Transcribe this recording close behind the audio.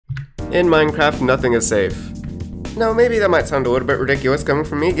In Minecraft, nothing is safe. Now, maybe that might sound a little bit ridiculous coming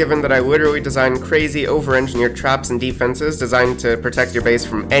from me, given that I literally designed crazy over-engineered traps and defenses designed to protect your base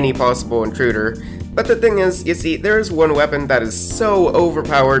from any possible intruder. But the thing is, you see, there is one weapon that is so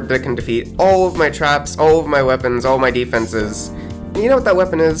overpowered that it can defeat all of my traps, all of my weapons, all my defenses. And you know what that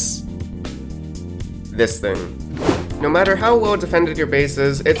weapon is? This thing. No matter how well defended your base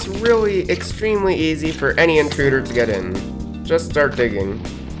is, it's really extremely easy for any intruder to get in. Just start digging.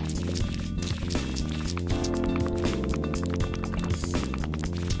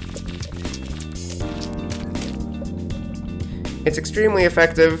 It's extremely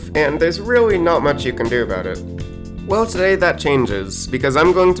effective, and there's really not much you can do about it. Well, today that changes, because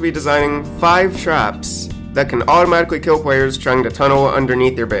I'm going to be designing 5 traps that can automatically kill players trying to tunnel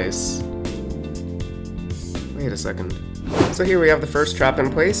underneath your base. Wait a second. So here we have the first trap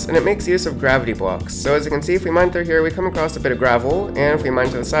in place, and it makes use of gravity blocks. So as you can see, if we mine through here, we come across a bit of gravel, and if we mine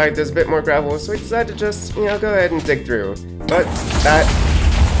to the side, there's a bit more gravel, so we decided to just, go ahead and dig through. But that,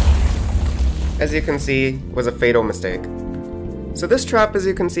 as you can see, was a fatal mistake. So this trap, as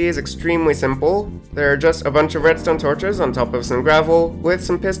you can see, is extremely simple. There are just a bunch of redstone torches on top of some gravel with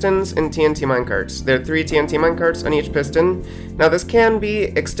some pistons and TNT minecarts. There are 3 TNT minecarts on each piston. Now this can be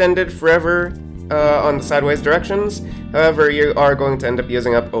extended forever on the sideways directions, however you are going to end up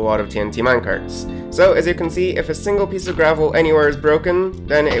using up a lot of TNT minecarts. So as you can see, if a single piece of gravel anywhere is broken,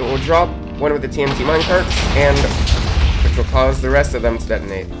 then it will drop one of the TNT minecarts, and which will cause the rest of them to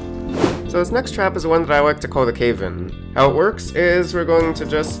detonate. So this next trap is one that I like to call the cave-in. How it works is we're going to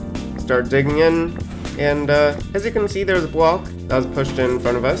just start digging in, and as you can see, there's a block that was pushed in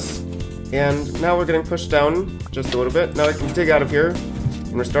front of us, and now we're getting pushed down just a little bit. Now I can dig out of here,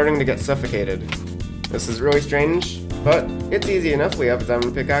 and we're starting to get suffocated. This is really strange, but it's easy enough. We have a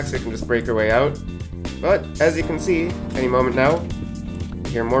diamond pickaxe, we can just break our way out. But as you can see, any moment now, we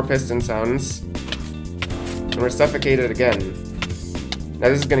hear more piston sounds, and we're suffocated again. Now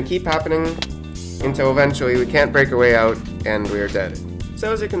this is going to keep happening until eventually we can't break our way out and we are dead.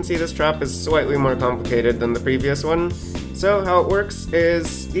 So as you can see, this trap is slightly more complicated than the previous one. So how it works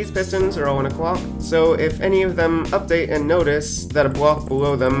is these pistons are all in a clock, so if any of them update and notice that a block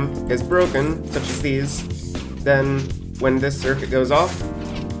below them is broken, such as these, then when this circuit goes off,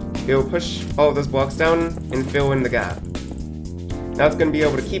 it will push all of those blocks down and fill in the gap. Now it's going to be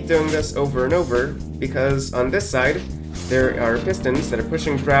able to keep doing this over and over, because on this side, there are pistons that are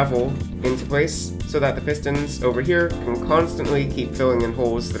pushing gravel into place so that the pistons over here can constantly keep filling in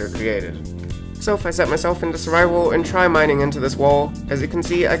holes that are created. So if I set myself into survival and try mining into this wall, as you can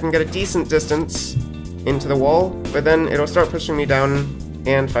see, I can get a decent distance into the wall, but then it'll start pushing me down,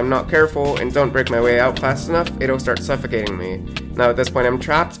 and if I'm not careful and don't break my way out fast enough, it'll start suffocating me. Now at this point I'm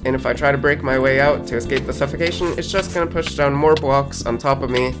trapped, and if I try to break my way out to escape the suffocation, it's just going to push down more blocks on top of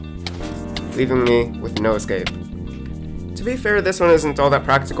me, leaving me with no escape. To be fair, this one isn't all that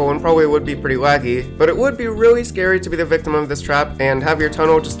practical and probably would be pretty laggy, but it would be really scary to be the victim of this trap and have your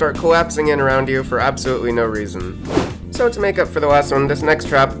tunnel just start collapsing in around you for absolutely no reason. So to make up for the last one, this next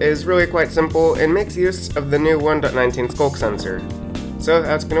trap is really quite simple and makes use of the new 1.19 skulk sensor. So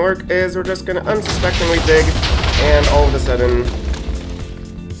how it's going to work is we're just going to unsuspectingly dig, and all of a sudden...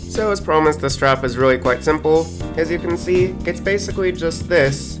 So as promised, this trap is really quite simple. As you can see, it's basically just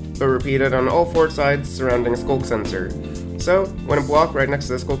this, but repeated on all 4 sides surrounding a skulk sensor. So, when a block right next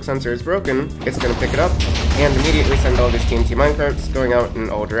to the skulk sensor is broken, it's going to pick it up, and immediately send all these TNT minecarts going out in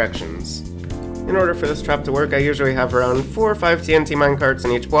all directions. In order for this trap to work, I usually have around 4 or 5 TNT minecarts in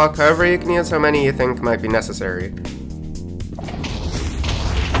each block, however you can use how many you think might be necessary.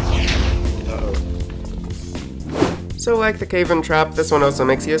 So like the cave-in trap, this one also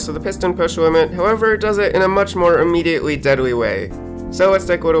makes use of the piston push limit, however it does it in a much more immediately deadly way. So let's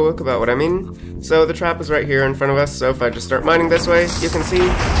take a little look about what I mean. So the trap is right here in front of us, so if I just start mining this way, you can see,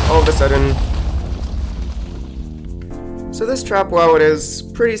 all of a sudden... So this trap, while it is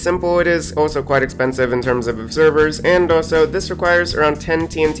pretty simple, it is also quite expensive in terms of observers, and also this requires around 10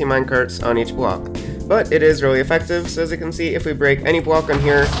 TNT minecarts on each block. But it is really effective, so as you can see, if we break any block on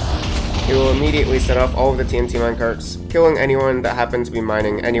here, it will immediately set off all of the TNT minecarts, killing anyone that happens to be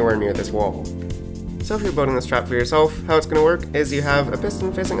mining anywhere near this wall. So if you're building this trap for yourself, how it's going to work is you have a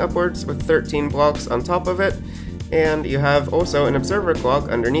piston facing upwards with 13 blocks on top of it, and you have also an observer clock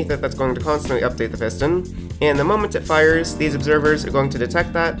underneath it that's going to constantly update the piston, and the moment it fires, these observers are going to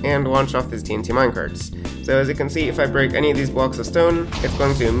detect that and launch off these TNT minecarts. So as you can see, if I break any of these blocks of stone, it's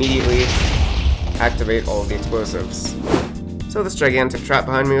going to immediately activate all of the explosives. So this gigantic trap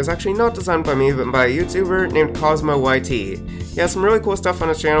behind me was actually not designed by me, but by a YouTuber named CosmoYT. He has some really cool stuff on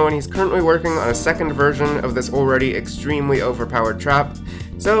his channel, and he's currently working on a second version of this already extremely overpowered trap.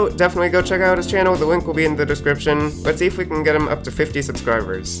 So definitely go check out his channel, the link will be in the description. Let's see if we can get him up to 50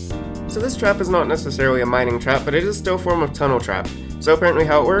 subscribers. So this trap is not necessarily a mining trap, but it is still a form of tunnel trap. So apparently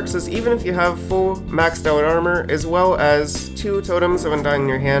how it works is even if you have full maxed out armor, as well as 2 totems of undying in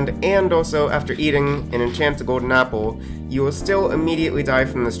your hand, and also after eating an enchanted golden apple, you will still immediately die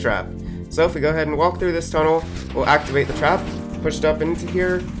from this trap. So if we go ahead and walk through this tunnel, we'll activate the trap, pushed up into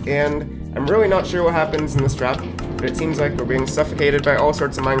here, and I'm really not sure what happens in this trap, but it seems like we're being suffocated by all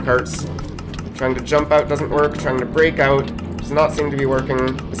sorts of minecarts. Trying to jump out doesn't work, trying to break out does not seem to be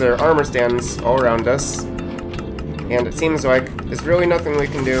working, as there are armor stands all around us. And it seems like there's really nothing we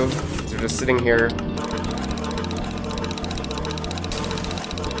can do, so we're just sitting here.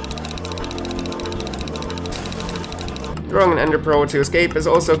 Throwing an ender pearl to escape is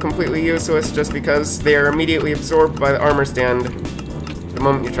also completely useless just because they are immediately absorbed by the armor stand the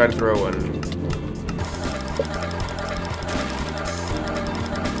moment you try to throw one.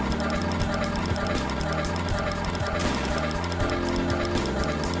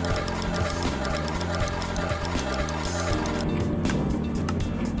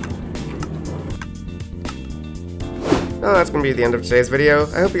 Well, that's going to be the end of today's video.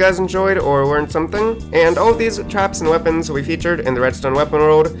 I hope you guys enjoyed or learned something, and all of these traps and weapons will be featured in the Redstone weapon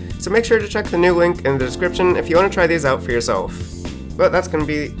world, so make sure to check the new link in the description if you want to try these out for yourself. But that's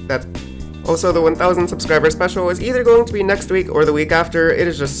also the 1000 subscriber special is either going to be next week or the week after. It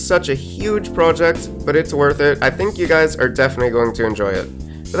is just such a huge project, but it's worth it. I think you guys are definitely going to enjoy it.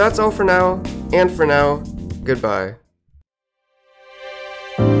 But that's all for now, and for now, goodbye.